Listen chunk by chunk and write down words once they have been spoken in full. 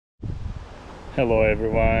Hello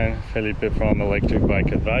everyone, Felipe from Electric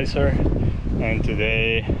Bike Advisor, and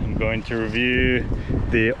today I'm going to review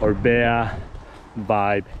the Orbea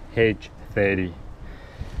Vibe H30.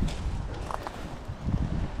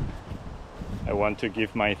 I want to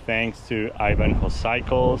give my thanks to iWOC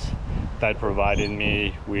Cycles that provided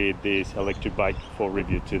me with this electric bike for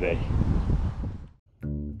review today.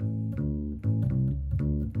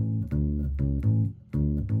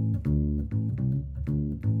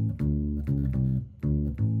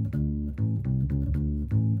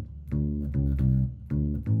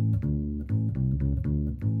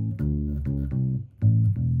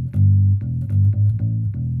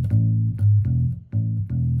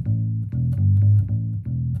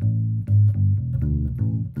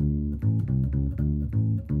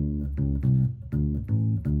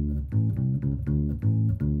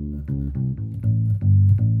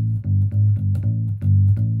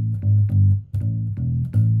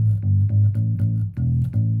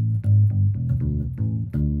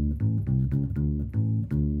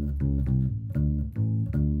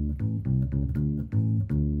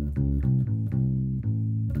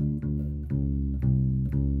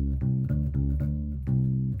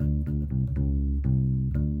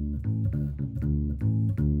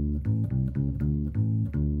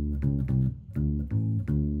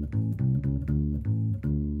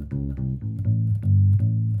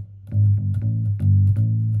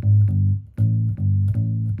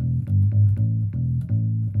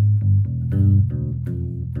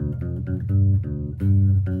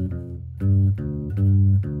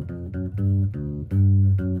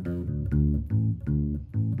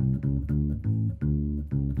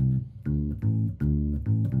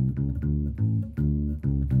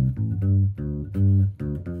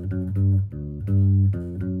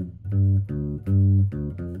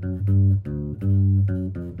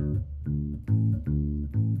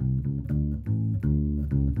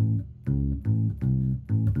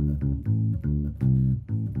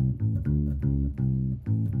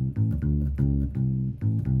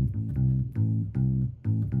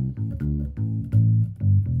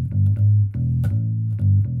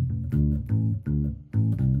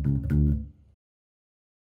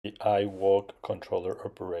 The iWOC controller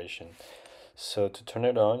operation. So to turn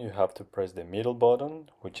it on, you have to press the middle button,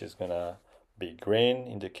 which is gonna be green,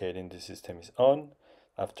 indicating the system is on.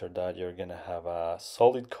 After that, you're gonna have a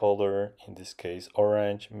solid color, in this case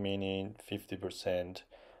orange, meaning 50%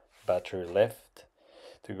 battery left.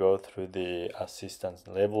 To go through the assistance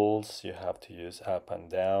levels, you have to use up and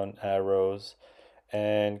down arrows,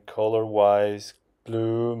 and color wise,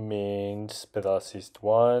 blue means pedal assist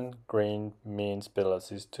 1, green means pedal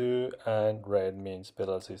assist 2, and red means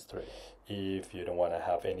pedal assist 3. If you don't want to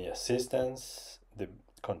have any assistance, the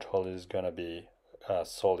controller is going to be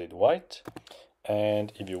solid white.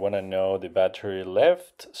 And if you want to know the battery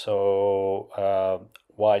left, so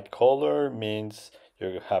white color means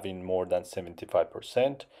you're having more than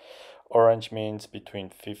 75%. Orange means between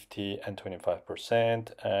 50 and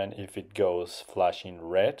 25%, and if it goes flashing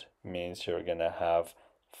red, means you're gonna have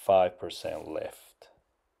 5% left.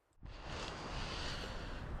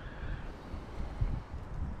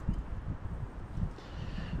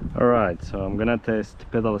 Alright, so I'm gonna test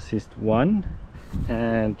pedal assist 1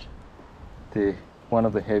 and one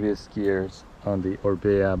of the heaviest gears on the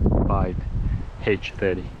Orbea Vibe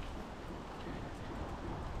H30.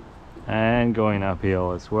 And going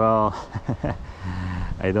uphill as well.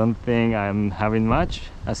 I don't think I'm having much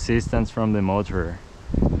assistance from the motor.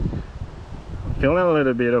 Feeling a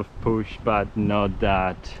little bit of push, but not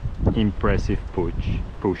that impressive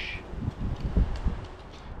push.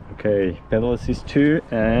 Okay, pedal assist 2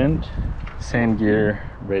 and same gear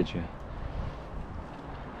ratio.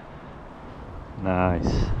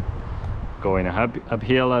 Nice. Going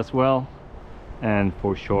uphill as well, and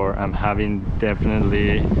for sure I'm having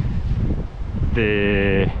definitely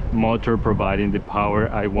the motor providing the power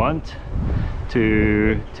I want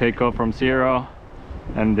to take off from 0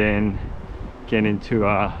 and then get into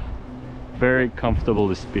a very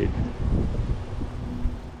comfortable speed.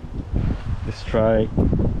 Let's try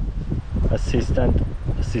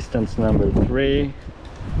assistance number 3,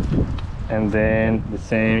 and then the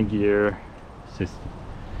same gear system.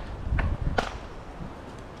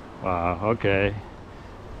 Wow, okay.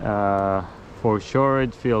 For sure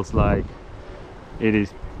it feels like it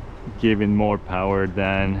is giving more power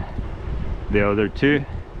than the other two.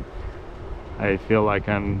 I feel like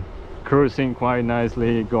I'm cruising quite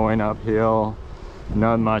nicely, going uphill.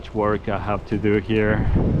 Not much work I have to do here,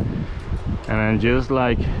 and I'm just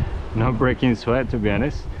like not breaking sweat, to be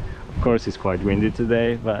honest. Of course it's quite windy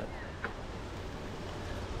today, but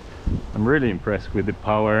I'm really impressed with the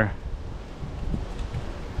power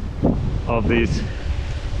of this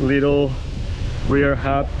little rear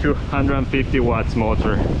hub 250 watts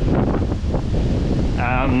motor.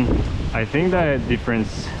 I think the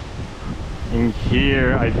difference in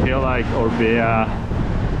here, I feel like Orbea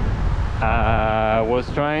was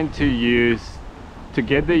trying to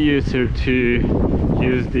get the user to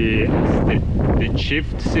use the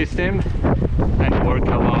shift system and work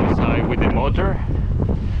alongside with the motor,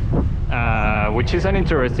 which is an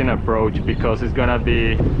interesting approach because it's gonna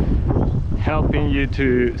be helping you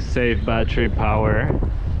to save battery power,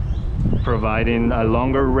 providing a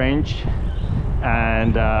longer range,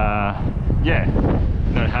 and yeah,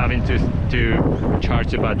 not having to charge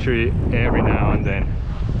the battery every now and then.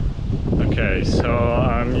 Okay, so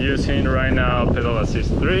I'm using right now pedal assist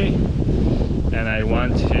 3, and I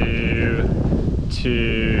want to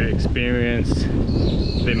experience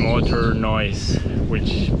the motor noise,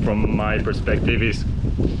 which from my perspective is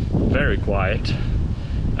very quiet.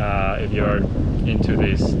 If you're into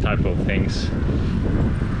these type of things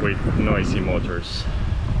with noisy motors.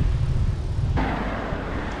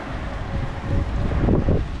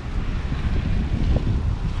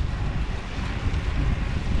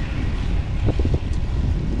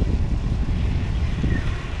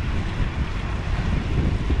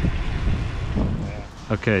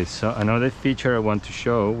 Okay, so another feature I want to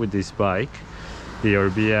show with this bike, the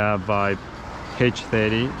Orbea Vibe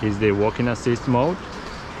H30, is the walking assist mode,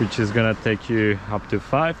 which is gonna take you up to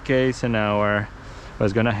 5 km an hour, but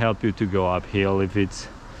it's gonna help you to go uphill if it's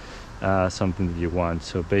something that you want.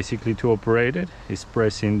 So basically, to operate it is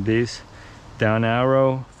pressing this down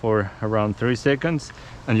arrow for around 3 seconds,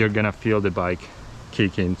 and you're gonna feel the bike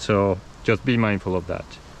kicking. So just be mindful of that.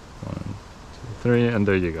 1, 2, 3, and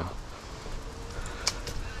there you go.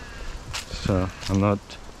 So I'm not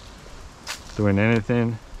doing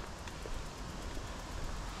anything.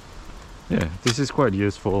 Yeah, this is quite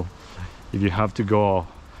useful if you have to go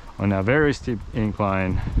on a very steep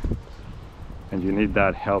incline and you need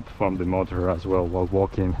that help from the motor as well while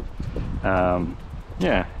walking.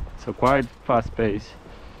 Yeah, so quite fast pace,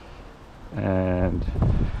 and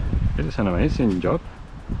it is an amazing job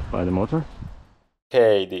by the motor.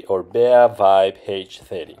 Okay, the Orbea Vibe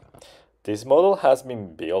H30. This model has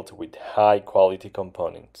been built with high quality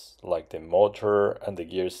components, like the motor and the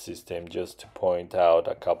gear system, just to point out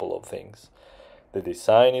a couple of things. The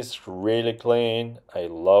design is really clean. I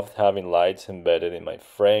loved having lights embedded in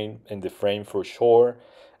the frame for sure,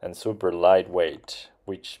 and super lightweight,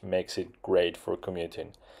 which makes it great for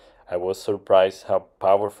commuting. I was surprised how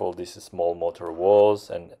powerful this small motor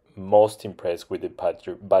was, and most impressed with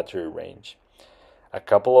the battery range. A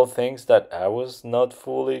couple of things that I was not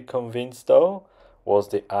fully convinced though was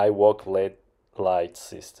the iWOC LED light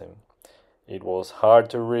system. It was hard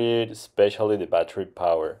to read, especially the battery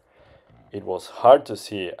power. It was hard to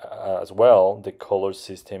see as well the color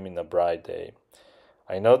system in a bright day.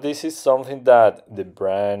 I know this is something that the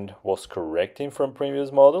brand was correcting from previous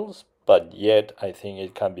models, but yet I think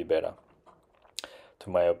it can be better. To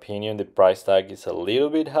my opinion, the price tag is a little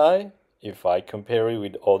bit high if I compare it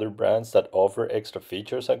with other brands that offer extra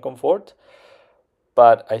features and comfort,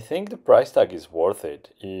 but I think the price tag is worth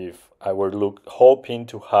it if I were hoping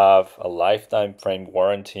to have a lifetime frame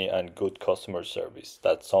warranty and good customer service.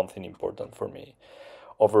 That's something important for me.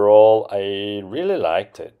 Overall, I really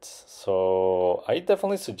liked it, so I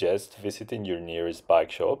definitely suggest visiting your nearest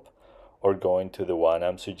bike shop or going to the one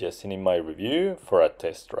I'm suggesting in my review for a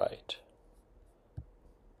test ride.